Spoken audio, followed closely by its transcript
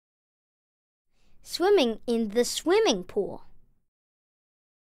swimming in the swimming pool.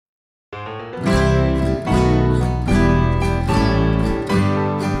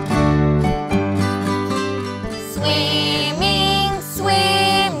 Swimming,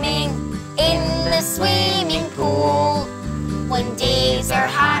 swimming in the swimming pool. When days are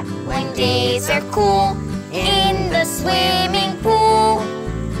hot, when days are cool, in the swimming pool.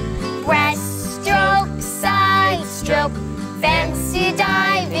 Breaststroke, side stroke, fancy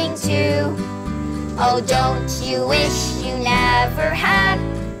diving too. Oh, don't you wish you never had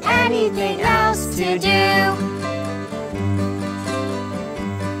anything else to do?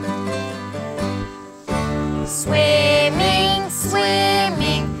 Swimming,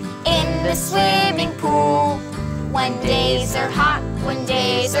 swimming in the swimming pool. When days are hot, when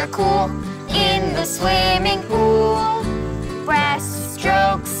days are cool, in the swimming pool.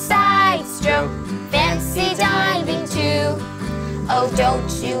 Breaststroke, side stroke, fancy diving too. Oh, don't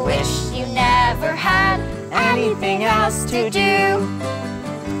you wish you never had anything else to do?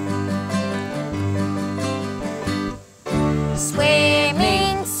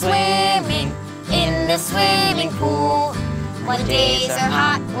 Swimming, swimming in the swimming pool. When days are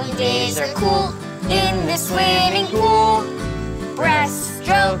hot, when days are cool, in the swimming pool.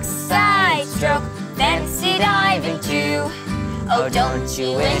 Breaststroke, side stroke, fancy diving too. Oh, don't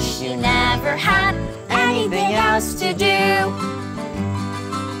you wish you never had anything else to do?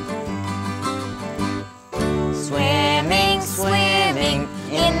 Swimming, swimming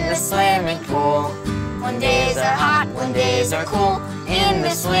in the swimming pool. When days are hot, when days are cool, in the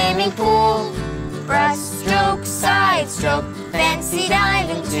swimming pool. Breaststroke, side stroke, fancy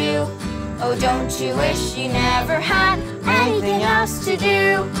diving too. Oh, don't you wish you never had anything else to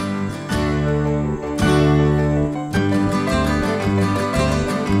do?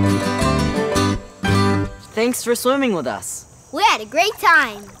 Thanks for swimming with us. We had a great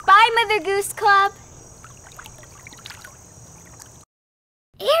time. Bye, Mother Goose Club.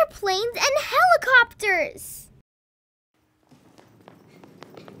 Airplanes and helicopters.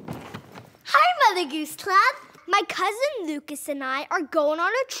 Hi, Mother Goose Club. My cousin Lucas and I are going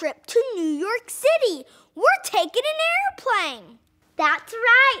on a trip to New York City. We're taking an airplane. That's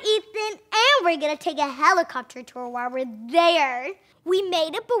right, Ethan. And we're going to take a helicopter tour while we're there. We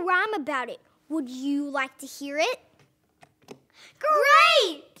made up a rhyme about it. Would you like to hear it?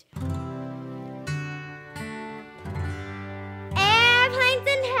 Great! Airplanes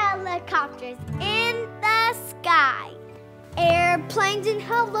and helicopters in the sky. Airplanes and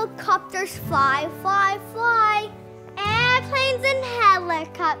helicopters fly, fly, fly. Airplanes and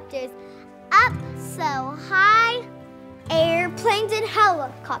helicopters up so high. Airplanes and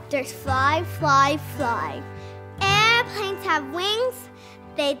helicopters fly, fly, fly. Airplanes have wings,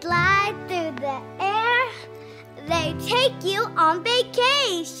 they glide through the air. They take you on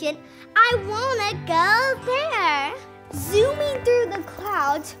vacation, I wanna go there. Zooming through the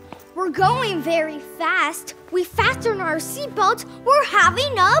clouds, we're going very fast. We fasten our seatbelts, we're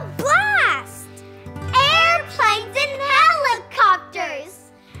having a blast. Airplanes and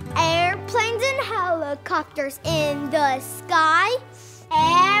helicopters. Airplanes and helicopters in the sky.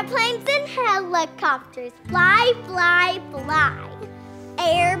 Airplanes and helicopters fly, fly, fly.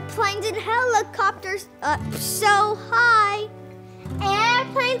 Airplanes and helicopters up so high.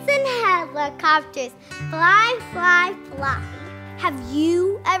 Airplanes and helicopters fly, fly, fly. Have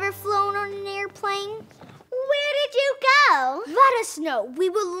you ever flown on an airplane? Where did you go? Let us know. We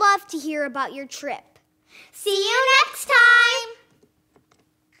would love to hear about your trip. See you next time.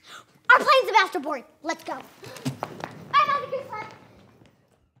 Our plane's about to board. Let's go. Bye, Mother Goose Club.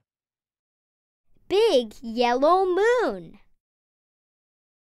 Big Yellow Moon.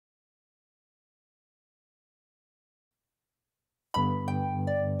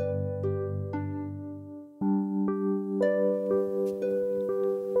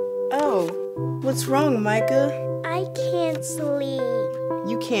 Oh, what's wrong, Micah? I can't sleep.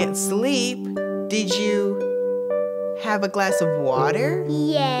 You can't sleep? Did you have a glass of water?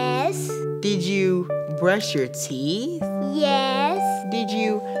 Yes. Did you brush your teeth? Yes. Did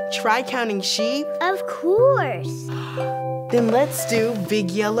you try counting sheep? Of course. Then let's do Big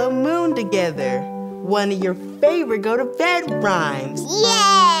Yellow Moon together. One of your favorite go-to-bed rhymes.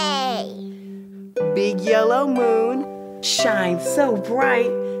 Yay! Big yellow moon shines so bright,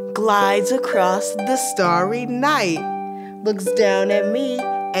 glides across the starry night, looks down at me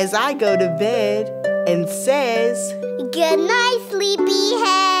as I go to bed and says, Good night,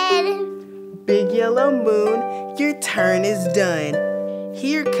 sleepyhead. Big yellow moon, your turn is done.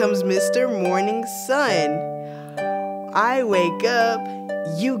 Here comes Mr. Morning Sun. I wake up,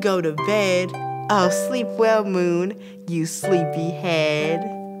 you go to bed. Oh, sleep well, moon, you sleepyhead.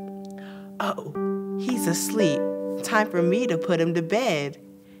 Oh, he's asleep. Time for me to put him to bed.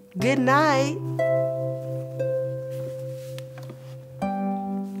 Good night.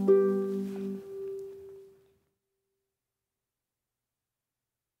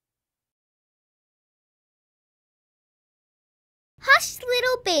 Hush,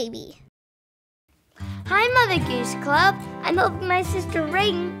 little baby. Hi, Mother Goose Club. I'm helping my sister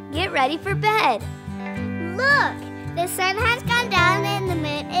Reagan get ready for bed. Look, the sun has gone down and the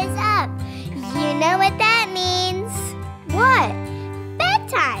moon is up. You know what that means? What?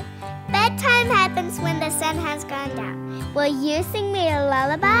 Bedtime. Bedtime happens when the sun has gone down. Will you sing me a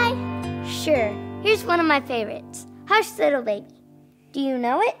lullaby? Sure. Here's one of my favorites. Hush, little baby. Do you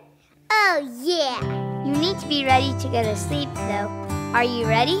know it? Oh, yeah. You need to be ready to go to sleep, though. Are you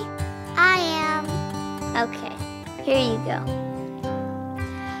ready? I am. Okay, here you go.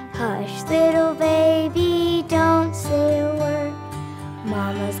 Hush, little baby, don't say a word.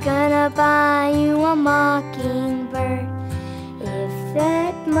 Mama's gonna buy you a mockingbird. If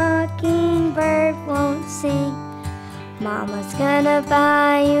that mockingbird won't sing, Mama's gonna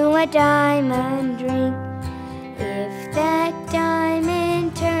buy you a diamond ring. If that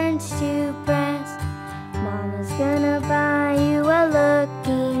diamond turns to brass, Mama's gonna buy you a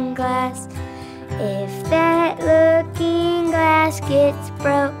looking glass. If that looking glass gets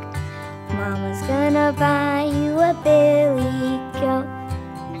broke, Mama's gonna buy you a billy goat.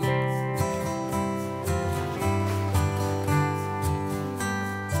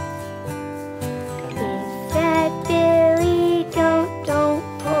 If that billy goat don't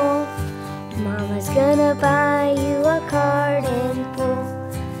pull, Mama's gonna buy you a garden pool.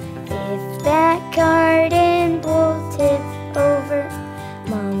 If that garden pool tips over,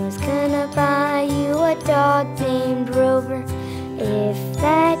 Mama's gonna buy you a dog named Rover. If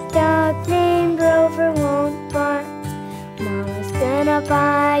that dog named Rover won't bark, Mama's gonna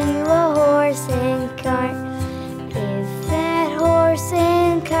buy you a horse and cart. If that horse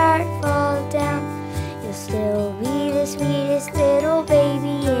and cart fall down, you'll still be the sweetest little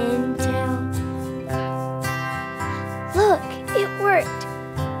baby in town. Look, it worked.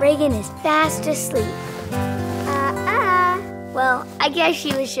 Reagan is fast asleep. Well, I guess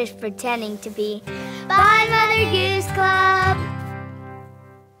she was just pretending to be. Bye, Mother Goose Club!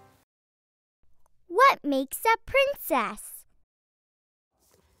 What makes a princess?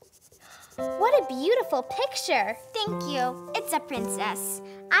 What a beautiful picture. Thank you. It's a princess.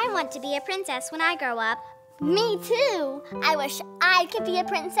 I want to be a princess when I grow up. Me too. I wish I could be a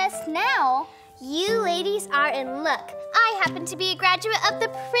princess now. You ladies are in luck. I happen to be a graduate of the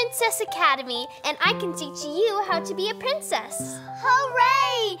Princess Academy, and I can teach you how to be a princess.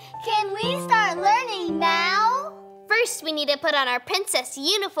 Hooray! Can we start learning now? First, we need to put on our princess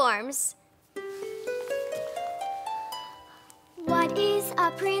uniforms. What is a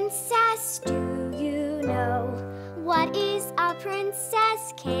princess? Do you know? What is a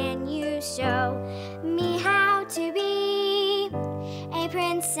princess? Can you show me how to be a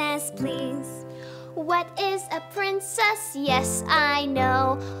princess, please? What is a princess? Yes, I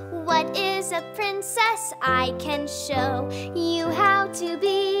know. What is a princess? I can show you how to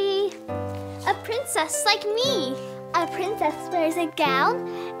be a princess like me. A princess wears a gown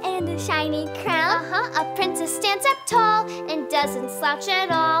and a shiny crown. A princess stands up tall and doesn't slouch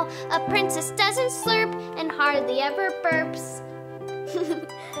at all. A princess doesn't slurp and hardly ever burps.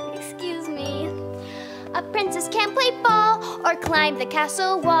 Excuse me. A princess can't play ball or climb the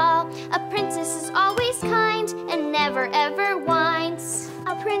castle wall. A princess is always kind and never ever whines.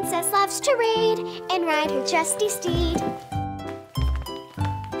 A princess loves to read and ride her trusty steed.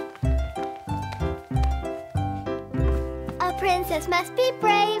 A princess must be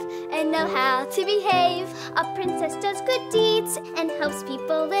brave and know how to behave. A princess does good deeds and helps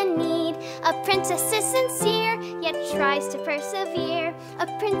people in need. A princess is sincere, yet tries to persevere. A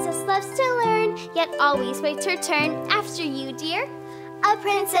princess loves to learn, yet always waits her turn after you, dear. A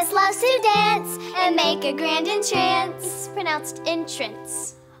princess loves to dance and make a grand entrance. Pronounced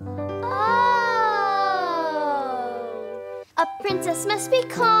entrance. A princess must be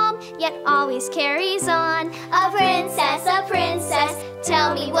calm, yet always carries on. A princess,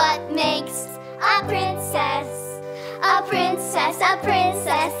 tell me what makes a princess. A princess,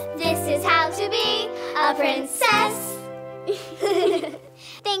 this is how to be a princess.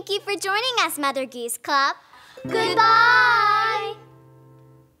 Thank you for joining us, Mother Goose Club. Goodbye!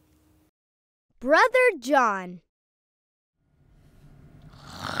 Brother John.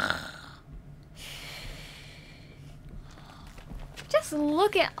 Just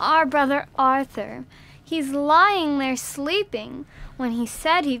look at our brother Arthur. He's lying there sleeping when he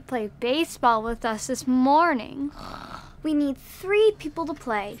said he'd play baseball with us this morning. We need 3 people to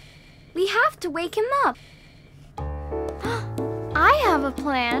play. We have to wake him up. I have a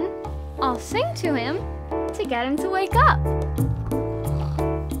plan. I'll sing to him to get him to wake up.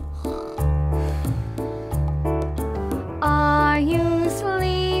 Are you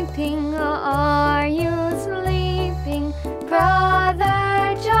sleeping? Are you sleeping?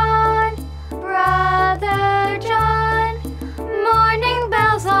 Brother John, Brother John. Morning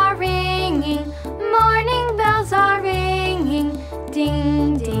bells are ringing, morning bells are ringing.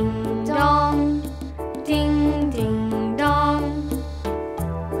 Ding, ding, dong, ding, ding, dong.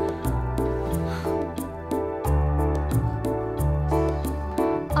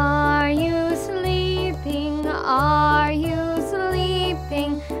 Are you sleeping? Are you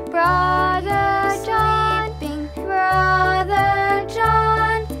sleeping? Brother John, Brother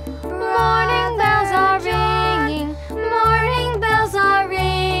John. Morning bells are ringing, morning bells are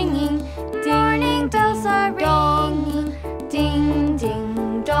ringing. Morning bells are ringing, ding,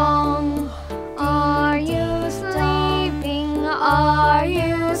 ding, dong. Are you sleeping? Are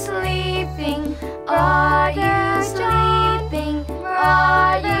you sleeping? Are you sleeping?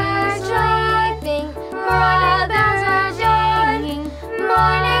 Are you sleeping? Morning bells are ringing,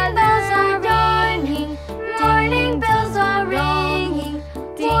 morning bells are ringing. Morning bells are ringing,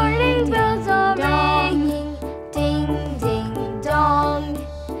 morning bells are ringing. Ding, ding, dong,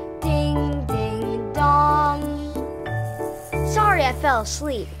 ding, ding, dong. Sorry I fell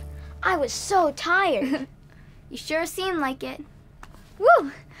asleep. I was so tired. You sure seem like it.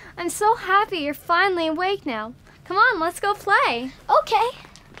 Woo! I'm so happy you're finally awake now. Come on, let's go play. Okay.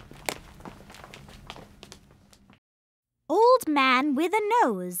 Old Man with a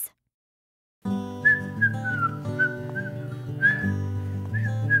Nose.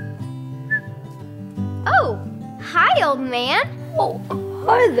 Oh, hi, old man. Oh,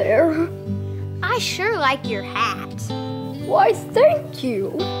 hi there. I sure like your hat. Why, thank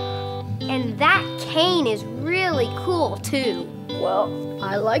you. And that cane is really cool, too. Well,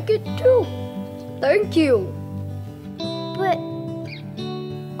 I like it too. Thank you. But,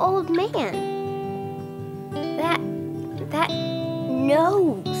 old man, that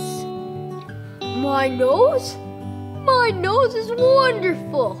nose. My nose? My nose is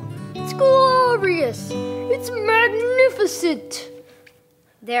wonderful. It's glorious. It's magnificent.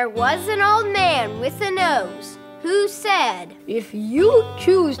 There was an old man with a nose who said, If you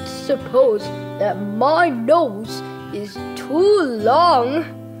choose to suppose that my nose is too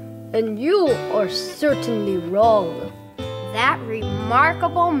long, then you are certainly wrong. that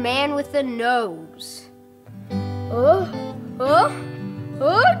remarkable man with a nose.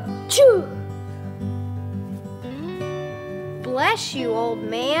 Achoo! Bless you, old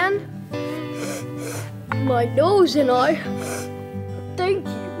man. My nose and I thank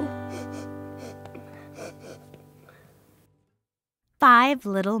you. 5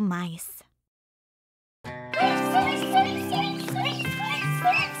 Little Mice.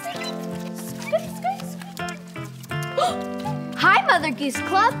 Hi, Mother Goose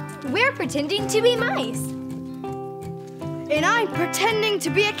Club. We're pretending to be mice. And I'm pretending to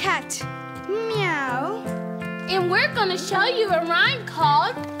be a cat. Meow. And we're gonna show you a rhyme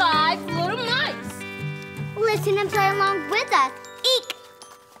called 5 Little Mice. Listen and play along with us. Eek!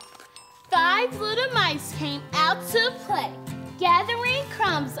 5 little mice came out to play, gathering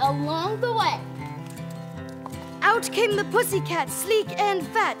crumbs along the way. Out came the pussycat, sleek and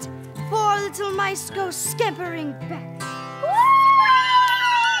fat. 4 little mice go scampering back.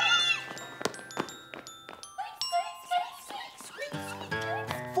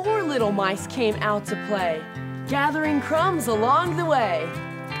 4 little mice came out to play, gathering crumbs along the way.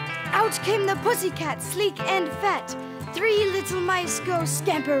 Out came the pussycat, sleek and fat. 3 little mice go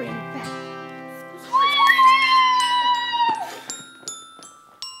scampering back.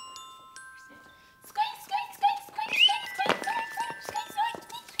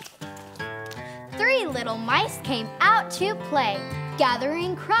 Three little mice came out to play,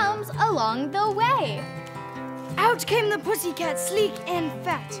 gathering crumbs along the way. Out came the pussycat, sleek and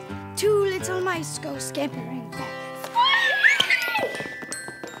fat. 2 little mice go scampering back.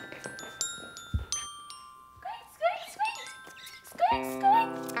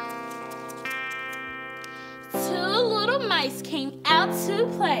 Two little mice came out to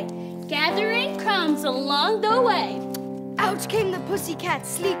play, gathering crumbs along the way. Out came the pussycat,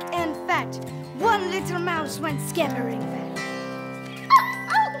 sleek and fat. 1 little mouse went scampering back.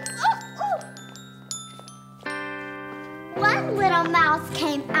 One little mouse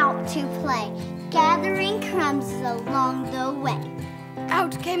came out to play, gathering crumbs along the way.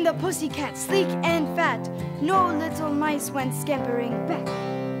 Out came the pussycat, sleek and fat. No little mice went scampering back.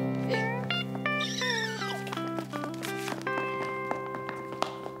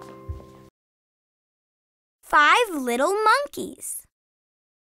 5 little monkeys.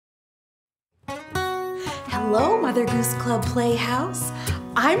 Hello, Mother Goose Club Playhouse.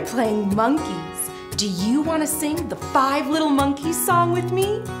 I'm playing monkeys. Do you want to sing the 5 Little Monkeys song with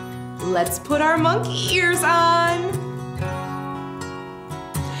me? Let's put our monkey ears on.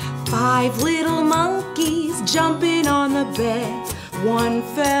 5 little monkeys jumping on the bed. One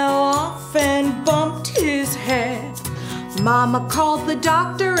fell off and bumped his head. Mama called the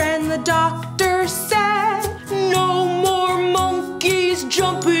doctor and the doctor said, no more monkeys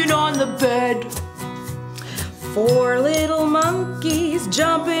jumping on the bed. 4 little monkeys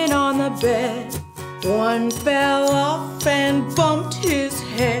jumping on the bed. One fell off and bumped his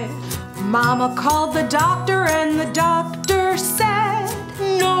head. Mama called the doctor and the doctor said,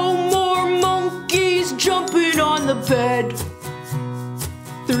 no more monkeys jumping on the bed.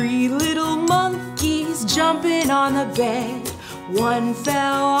 3 little monkeys jumping on the bed. One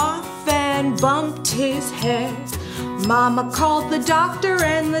fell off and bumped his head. Mama called the doctor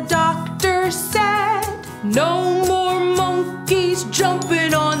and the doctor said, no more monkeys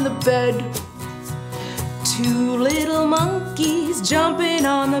jumping on the bed. 2 little monkeys jumping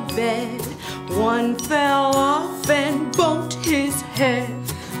on the bed. One fell off and bumped his head.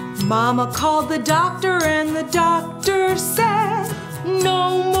 Mama called the doctor and the doctor said,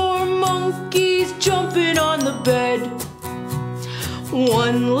 no more monkeys jumping on the bed.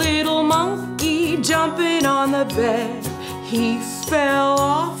 1 little monkey jumping on the bed. He fell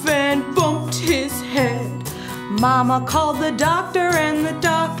off and bumped his head. Mama called the doctor and the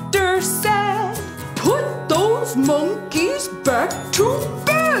doctor said, put those monkeys back to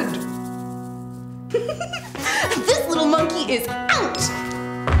bed. This little monkey is out.